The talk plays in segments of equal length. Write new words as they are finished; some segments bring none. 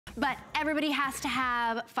But everybody has to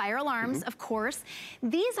have fire alarms, of course.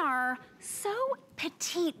 These are so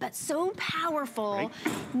petite, but so powerful.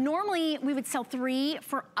 Right. Normally, we would sell 3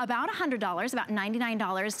 for about $100, about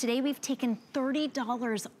 $99. Today, we've taken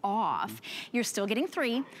 $30 off. You're still getting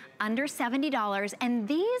 3, under $70. And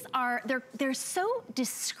these are, they're so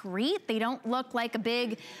discreet. They don't look like a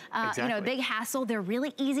big, you know, a big hassle. They're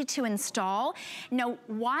really easy to install. Now,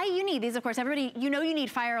 why you need these, of course, everybody, you know you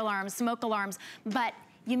need fire alarms, smoke alarms, but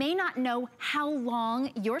you may not know how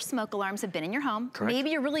long your smoke alarms have been in your home. Correct.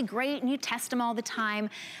 Maybe you're really great and you test them all the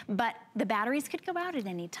time, but the batteries could go out at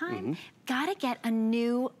any time. Gotta get a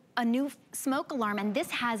new smoke alarm, and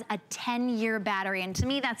this has a 10-year battery, and to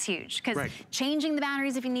me that's huge, because changing the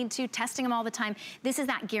batteries if you need to, testing them all the time, this is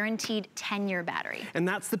that guaranteed 10-year battery. And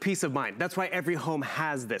that's the peace of mind. That's why every home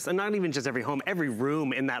has this, and not even just every home, every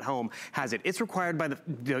room in that home has it. It's required by the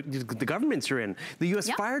governments you're in. The U.S.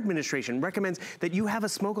 Fire Administration recommends that you have a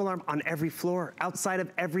smoke alarm on every floor, outside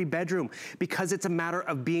of every bedroom, because it's a matter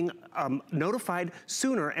of being notified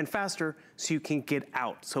sooner and faster so you can get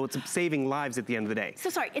out. So it's saving lives at the end of the day. So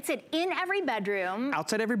sorry, it said in every bedroom.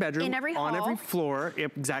 Outside every bedroom. In every hall. On every floor,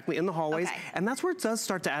 exactly, in the hallways. And that's where it does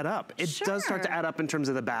start to add up. It does start to add up in terms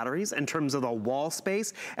of the batteries, in terms of the wall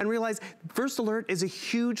space, and realize First Alert is a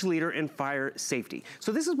huge leader in fire safety.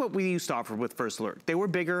 So this is what we used to offer with First Alert. They were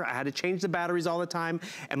bigger, I had to change the batteries all the time,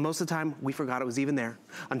 and most of the time, we forgot it was even there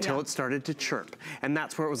until it started to chirp. And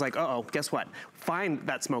that's where it was like, uh-oh, guess what? Find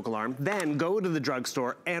that smoke alarm, then go to the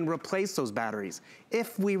drugstore and replace those batteries.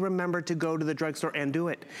 If we remember to go to the drugstore and do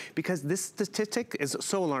it, because this statistic is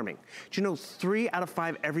so alarming. Do you know 3 out of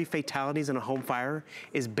 5 every fatalities in a home fire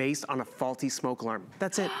is based on a faulty smoke alarm?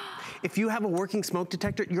 That's it. If you have a working smoke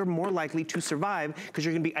detector, you're more likely to survive because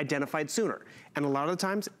you're gonna be identified sooner. And a lot of the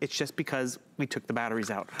times, it's just because we took the batteries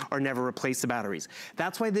out or never replaced the batteries.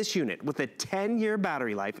 That's why this unit, with a 10-year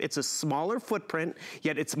battery life, it's a smaller footprint,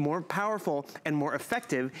 yet it's more powerful and more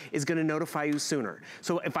effective, is gonna notify you sooner.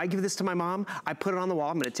 So if I give this to my mom, I put it on the wall,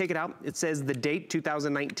 I'm gonna take it out, it says the date,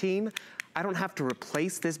 2019, I don't have to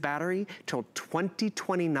replace this battery till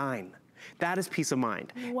 2029. That is peace of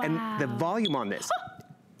mind. Wow. And the volume on this,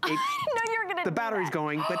 I know you're gonna the battery's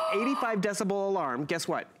going, but 85 decibel alarm, guess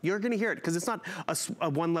what? You're gonna hear it, because it's not a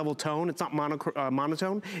one level tone, it's not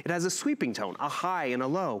monotone, it has a sweeping tone, a high and a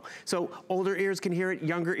low. So older ears can hear it,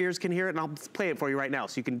 younger ears can hear it, and I'll play it for you right now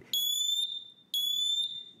so you can,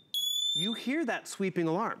 you hear that sweeping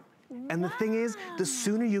alarm. And the thing is, the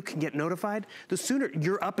sooner you can get notified, the sooner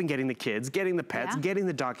you're up and getting the kids, getting the pets, getting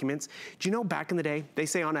the documents. Do you know back in the day, they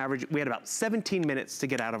say on average, we had about 17 minutes to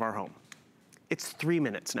get out of our home. It's 3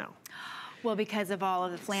 minutes now. Well, because of all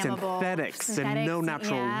of the flammable synthetics and no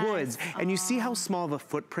natural woods. And you see how small of a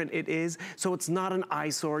footprint it is? So it's not an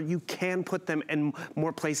eyesore. You can put them in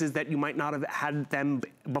more places that you might not have had them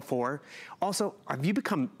before. Also, have you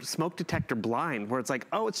become smoke detector blind, where it's like,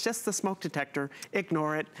 oh, it's just the smoke detector,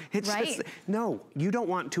 ignore it. It's just, no, you don't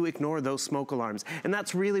want to ignore those smoke alarms. And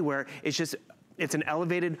that's really where it's just, it's an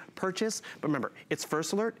elevated purchase, but remember, it's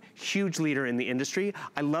First Alert, huge leader in the industry.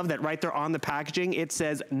 I love that right there on the packaging, it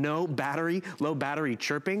says no battery, low battery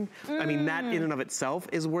chirping. I mean, that in and of itself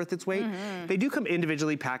is worth its weight. They do come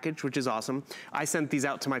individually packaged, which is awesome. I sent these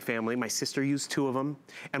out to my family. My sister used 2 of them,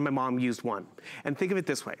 and my mom used 1. And think of it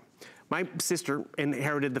this way. My sister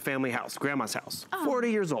inherited the family house, grandma's house, 40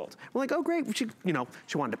 years old. We're like, oh great, she, you know,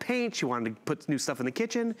 she wanted to paint, she wanted to put new stuff in the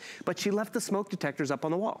kitchen, but she left the smoke detectors up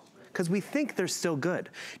on the wall, because we think they're still good.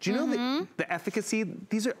 Do you know that the efficacy,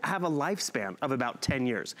 these have a lifespan of about 10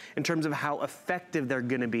 years in terms of how effective they're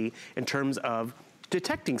gonna be in terms of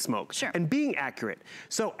detecting smoke and being accurate.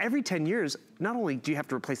 So every 10 years, not only do you have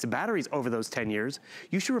to replace the batteries over those 10 years,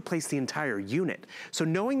 you should replace the entire unit. So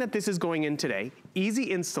knowing that this is going in today, easy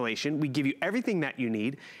installation, we give you everything that you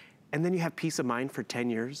need, and then you have peace of mind for 10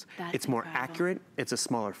 years. It's more accurate, it's a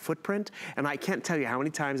smaller footprint, and I can't tell you how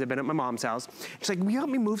many times I've been at my mom's house. She's like, will you help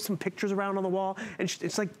me move some pictures around on the wall? And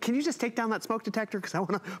it's like, can you just take down that smoke detector? Because I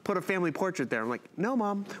want to put a family portrait there. I'm like, no,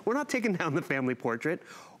 Mom, we're not taking down the family portrait.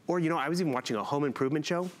 Or, you know, I was even watching a home improvement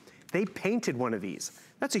show. They painted one of these.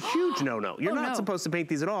 That's a huge no-no. You're not supposed to paint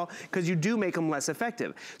these at all, because you do make them less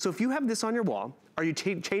effective. So if you have this on your wall, are you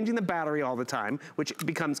changing the battery all the time, which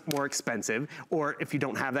becomes more expensive? Or if you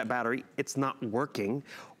don't have that battery, it's not working?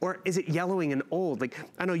 Or is it yellowing and old? Like,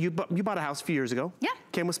 I know you bought a house a few years ago. Yeah.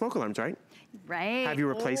 Came with smoke alarms, right? Right. Have you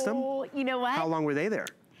replaced them? You know what? How long were they there?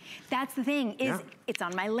 That's the thing, is it's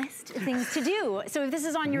on my list of things to do. So if this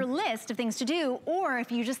is on your list of things to do, or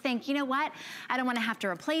if you just think, you know what, I don't wanna have to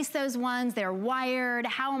replace those ones, they're wired,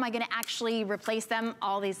 how am I gonna actually replace them?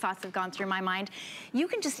 All these thoughts have gone through my mind. You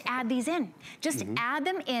can just add these in. Just add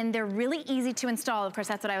them in, they're really easy to install. Of course,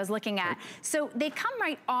 that's what I was looking at. So they come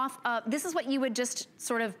right off of, this is what you would just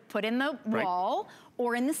sort of put in the wall,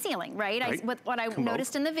 or in the ceiling, right? What I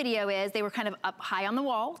noticed in the video is they were kind of up high on the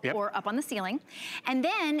wall or up on the ceiling. And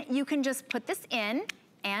then you can just put this in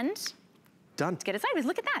and done. Get it sideways,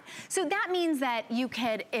 look at that. So that means that you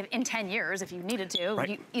could, in 10 years, if you needed to,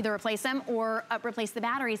 you either replace them or replace the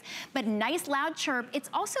batteries. But nice loud chirp, it's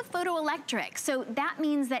also photoelectric. So that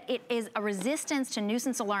means that it is a resistance to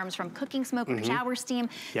nuisance alarms from cooking smoke or shower steam.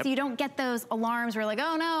 So you don't get those alarms where you're like,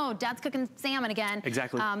 oh no, dad's cooking salmon again.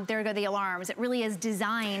 Exactly. There go the alarms. It really is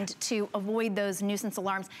designed to avoid those nuisance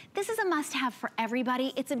alarms. This is a must-have for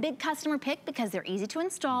everybody. It's a big customer pick because they're easy to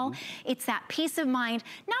install. It's that peace of mind,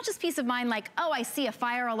 not just peace of mind like, oh, I see a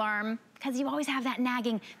fire alarm, because you always have that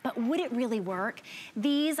nagging, but would it really work?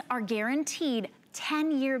 These are guaranteed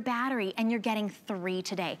 10-year battery, and you're getting 3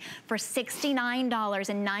 today for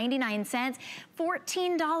 $69.99,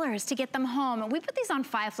 $14 to get them home. And we put these on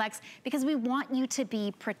 5 Flex because we want you to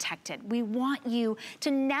be protected. We want you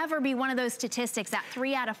to never be one of those statistics, that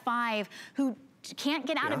 3 out of 5 who can't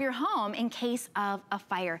get out of your home in case of a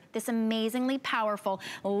fire. This amazingly powerful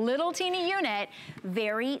little teeny unit,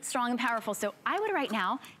 very strong and powerful. So I would right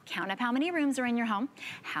now count up how many rooms are in your home,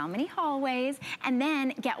 how many hallways, and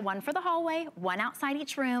then get one for the hallway, one outside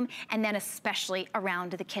each room, and then especially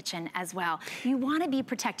around the kitchen as well. You wanna be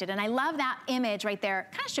protected, and I love that image right there.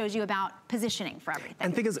 Kind of shows you about positioning for everything.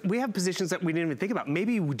 And the thing is, we have positions that we didn't even think about.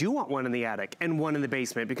 Maybe we do want one in the attic and one in the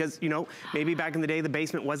basement because, you know, maybe back in the day, the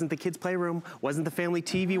basement wasn't the kids' playroom, wasn't the family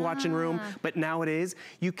TV watching room, but now it is.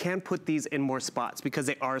 You can put these in more spots because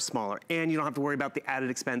they are smaller, and you don't have to worry about the added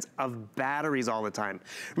expense of batteries all the time.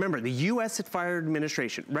 Remember, the U.S. Fire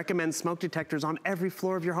Administration recommends smoke detectors on every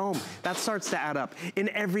floor of your home. That starts to add up. In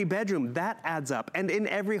every bedroom, that adds up. And in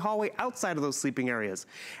every hallway outside of those sleeping areas.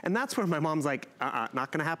 And that's where my mom's like,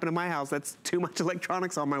 not gonna happen in my house. That's too much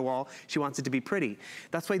electronics on my wall. She wants it to be pretty.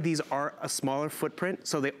 That's why these are a smaller footprint,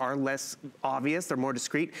 so they are less obvious, they're more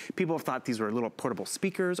discreet. People have thought these were little portable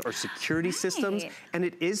speakers or security systems, and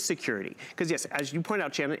it is security. Because yes, as you point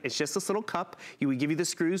out, Shannon, it's just this little cup. We give you the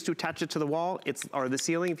screws to attach it to the wall, or the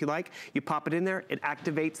ceiling if you like. You pop it in there, it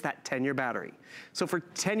activates that 10-year battery. So for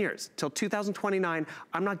 10 years, till 2029,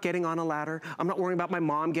 I'm not getting on a ladder. I'm not worrying about my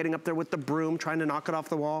mom getting up there with the broom trying to knock it off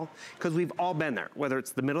the wall, because we've all been there, whether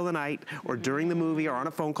it's the middle of the night or during the movie or on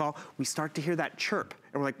a phone call, we start to hear that chirp.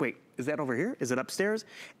 And we're like, wait, is that over here? Is it upstairs?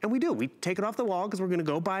 And we do. We take it off the wall because we're gonna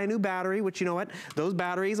go buy a new battery, which, you know what? Those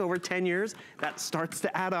batteries over 10 years, that starts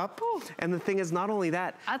to add up. Ooh. And the thing is, not only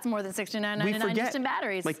that. That's more than $69.99 just in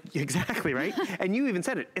batteries. Like, exactly, right? And you even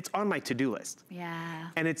said it, it's on my to-do list. Yeah.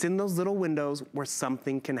 And it's in those little windows where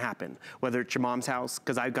something can happen. Whether it's your mom's house,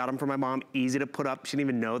 because I got them for my mom, easy to put up. She didn't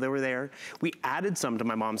even know they were there. We added some to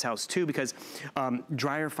my mom's house too, because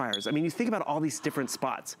dryer fires. I mean, you think about all these different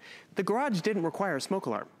spots. The garage didn't require a smoke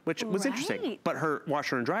alarm, which was interesting, but her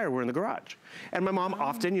washer and dryer were in the garage. And my mom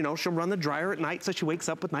often, you know, she'll run the dryer at night so she wakes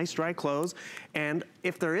up with nice dry clothes. And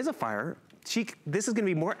if there is a fire, this is gonna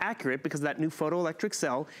be more accurate because of that new photoelectric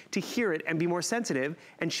cell to hear it and be more sensitive.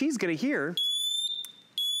 And she's gonna hear,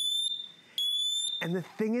 and the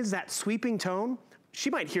thing is that sweeping tone, she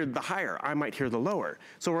might hear the higher, I might hear the lower.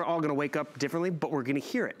 So we're all gonna wake up differently, but we're gonna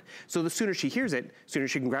hear it. So the sooner she hears it, sooner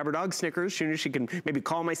she can grab her dog Snickers, sooner she can maybe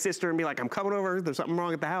call my sister and be like, I'm coming over, there's something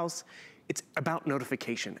wrong at the house. It's about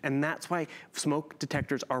notification, and that's why smoke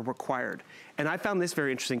detectors are required. And I found this very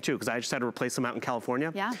interesting too, because I just had to replace them out in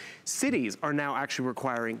California. Yeah. Cities are now actually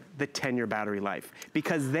requiring the 10-year battery life,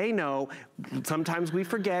 because they know sometimes we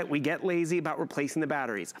forget, we get lazy about replacing the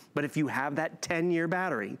batteries. But if you have that 10-year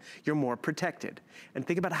battery, you're more protected. And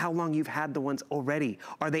think about how long you've had the ones already.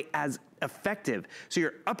 Are they as effective? So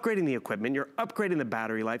you're upgrading the equipment, you're upgrading the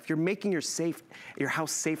battery life, you're making your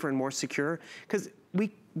house safer and more secure, because we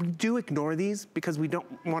do ignore these because we don't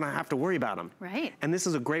want to have to worry about them. Right. And this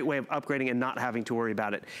is a great way of upgrading and not having to worry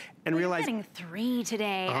about it. And realize you're getting 3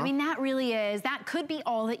 today. I mean, that really is, that could be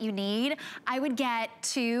all that you need. I would get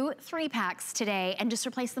 2 3-packs today and just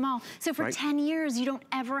replace them all. So for 10 years, you don't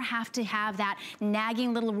ever have to have that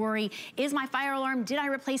nagging little worry. Is my fire alarm, did I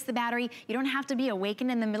replace the battery? You don't have to be awakened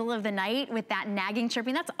in the middle of the night with that nagging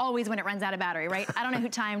chirping. That's always when it runs out of battery, right? I don't know who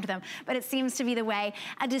timed them, but it seems to be the way.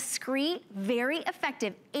 A discreet, very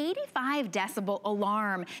effective, 85 decibel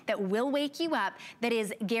alarm that will wake you up, that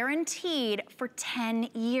is guaranteed for 10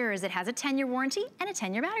 years. It has a 10-year warranty and a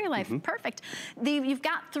 10-year battery life. Perfect. You've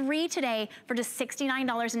got 3 today for just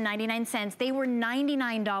 $69.99. They were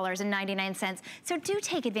 $99.99. So do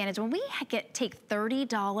take advantage. When we take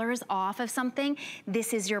 $30 off of something,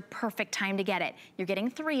 this is your perfect time to get it. You're getting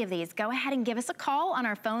 3 of these. Go ahead and give us a call on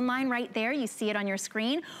our phone line right there. You see it on your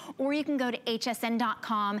screen. Or you can go to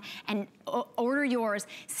hsn.com and order yours.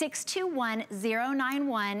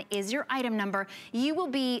 621091 is your item number. You will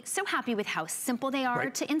be so happy with how simple they are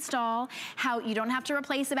to install, how you don't have to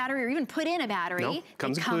replace a battery or even put in a battery. No,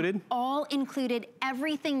 comes included. All included.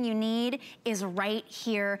 Everything you need is right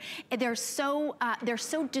here. They're so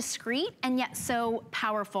discreet and yet so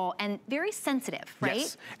powerful and very sensitive, right?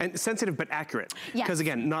 Yes, and sensitive but accurate. Yes. Because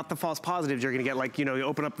again, not the false positives you're gonna get, like, you know, you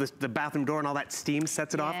open up the bathroom door and all that steam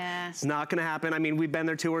sets it off. It's not gonna happen. I mean, we've been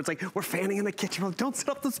there too, where it's like, we're fanning in the kitchen. We're like, don't set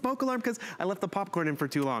off the smoke alarm because I left the popcorn in for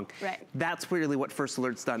too long. Right. That's really what First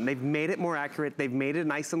Alert's done. They've made it more accurate. They've made it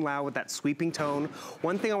nice and loud with that sweeping tone.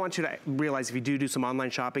 One thing I want you to realize, if you do some online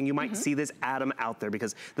shopping, you might see this atom out there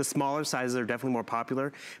because the smaller sizes are definitely more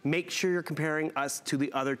popular. Make sure you're comparing us to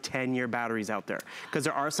the other 10-year batteries out there, because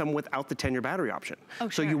there are some without the 10-year battery option.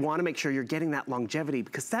 So you want to make sure you're getting that longevity,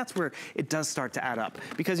 because that's where it does start to add up.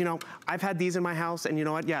 Because, you know, I've had these in my house, and you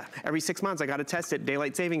know what? Yeah, every 6 months I got to test it,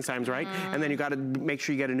 daylight savings times, right? And then you got to make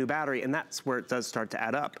sure you get a new battery, and that's where it does start to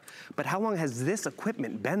add up. But how long has this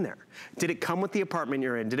equipment been there? Did it come with the apartment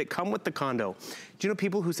you're in? Did it come with the condo? Do you know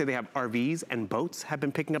people who say they have RVs and boats have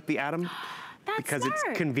been picking up the atom? Because it's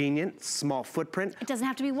convenient, small footprint. It doesn't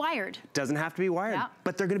have to be wired. Doesn't have to be wired,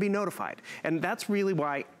 but they're gonna be notified. And that's really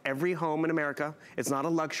why every home in America, it's not a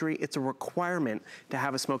luxury, it's a requirement to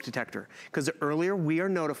have a smoke detector. Because the earlier we are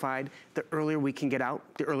notified, the earlier we can get out,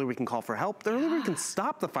 the earlier we can call for help, the earlier we can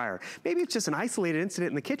stop the fire. Maybe it's just an isolated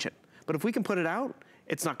incident in the kitchen, but if we can put it out,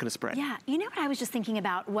 it's not gonna spread. Yeah, you know what I was just thinking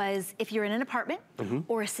about was if you're in an apartment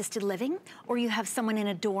or assisted living, or you have someone in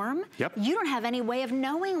a dorm, you don't have any way of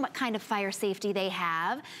knowing what kind of fire safety they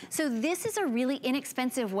have. So this is a really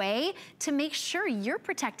inexpensive way to make sure you're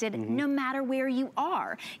protected no matter where you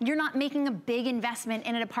are. You're not making a big investment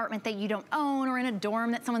in an apartment that you don't own or in a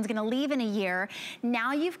dorm that someone's gonna leave in a year.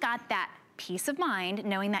 Now you've got that peace of mind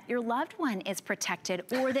knowing that your loved one is protected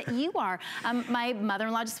or that you are. My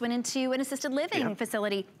mother-in-law just went into an assisted living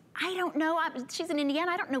facility. I don't know, she's in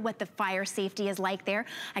Indiana, I don't know what the fire safety is like there.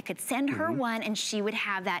 I could send her one and she would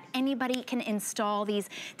have that. Anybody can install these.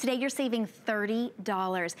 Today you're saving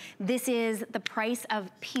 $30. This is the price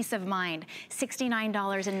of peace of mind.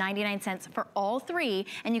 $69.99 for all 3,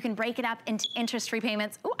 and you can break it up into interest-free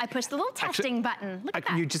payments. Oh, I pushed the little testing button. Look at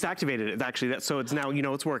that. You just activated it, actually, so it's now, you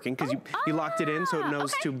know it's working, because you locked it in so it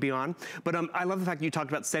knows to be on. But I love the fact that you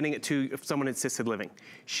talked about sending it to someone in assisted living.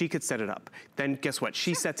 She could set it up. Then guess what?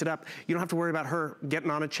 She sets it up. You don't have to worry about her getting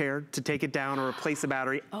on a chair to take it down or replace the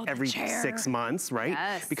battery every 6 months,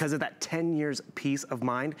 right? Because of that 10 years peace of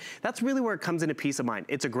mind. That's really where it comes into peace of mind.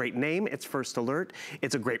 It's a great name, it's First Alert,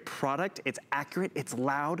 it's a great product, it's accurate, it's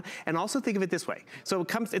loud, and also think of it this way. So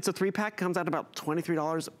it's a 3-pack, comes out about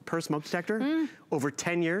 $23 per smoke detector. Over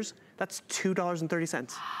 10 years, that's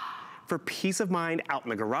 $2.30. For peace of mind out in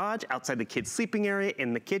the garage, outside the kids' sleeping area,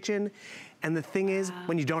 in the kitchen. And the thing is,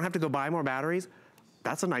 when you don't have to go buy more batteries,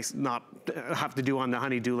 that's a nice not have to do on the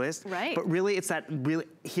honey-do list. But really, it's that really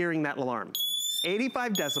hearing that alarm.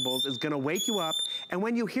 85 decibels is gonna wake you up, and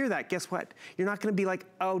when you hear that, guess what? You're not gonna be like,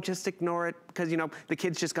 oh, just ignore it, because you know, the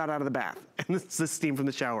kids just got out of the bath, and it's the steam from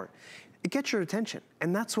the shower. It gets your attention.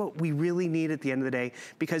 And that's what we really need at the end of the day,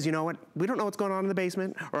 because you know what? We don't know what's going on in the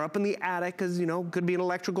basement or up in the attic, because you know, could be an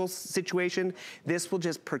electrical situation. This will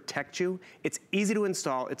just protect you. It's easy to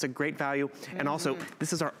install. It's a great value. And also,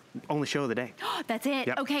 this is our only show of the day. That's it.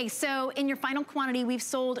 Okay, so in your final quantity, we've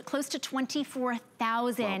sold close to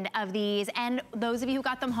 24,000 of these. And those of you who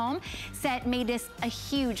got them home made this a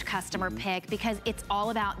huge customer pick, because it's all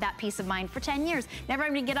about that peace of mind for 10 years. Never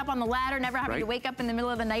having to get up on the ladder, never having to wake up in the middle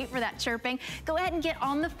of the night for that chirping. Go ahead and get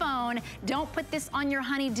on the phone. Don't put this on your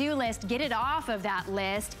honey-do list. Get it off of that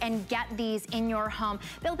list and get these in your home.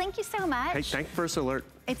 Bill, thank you so much. Hey, thank First Alert.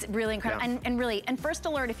 It's really incredible. And First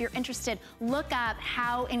Alert, if you're interested, look up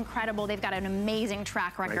how incredible. They've got an amazing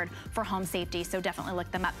track record for home safety, so definitely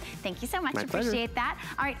look them up. Thank you so much. Appreciate that.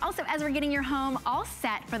 All right, also, as we're getting your home all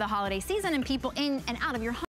set for the holiday season and people in and out of your home,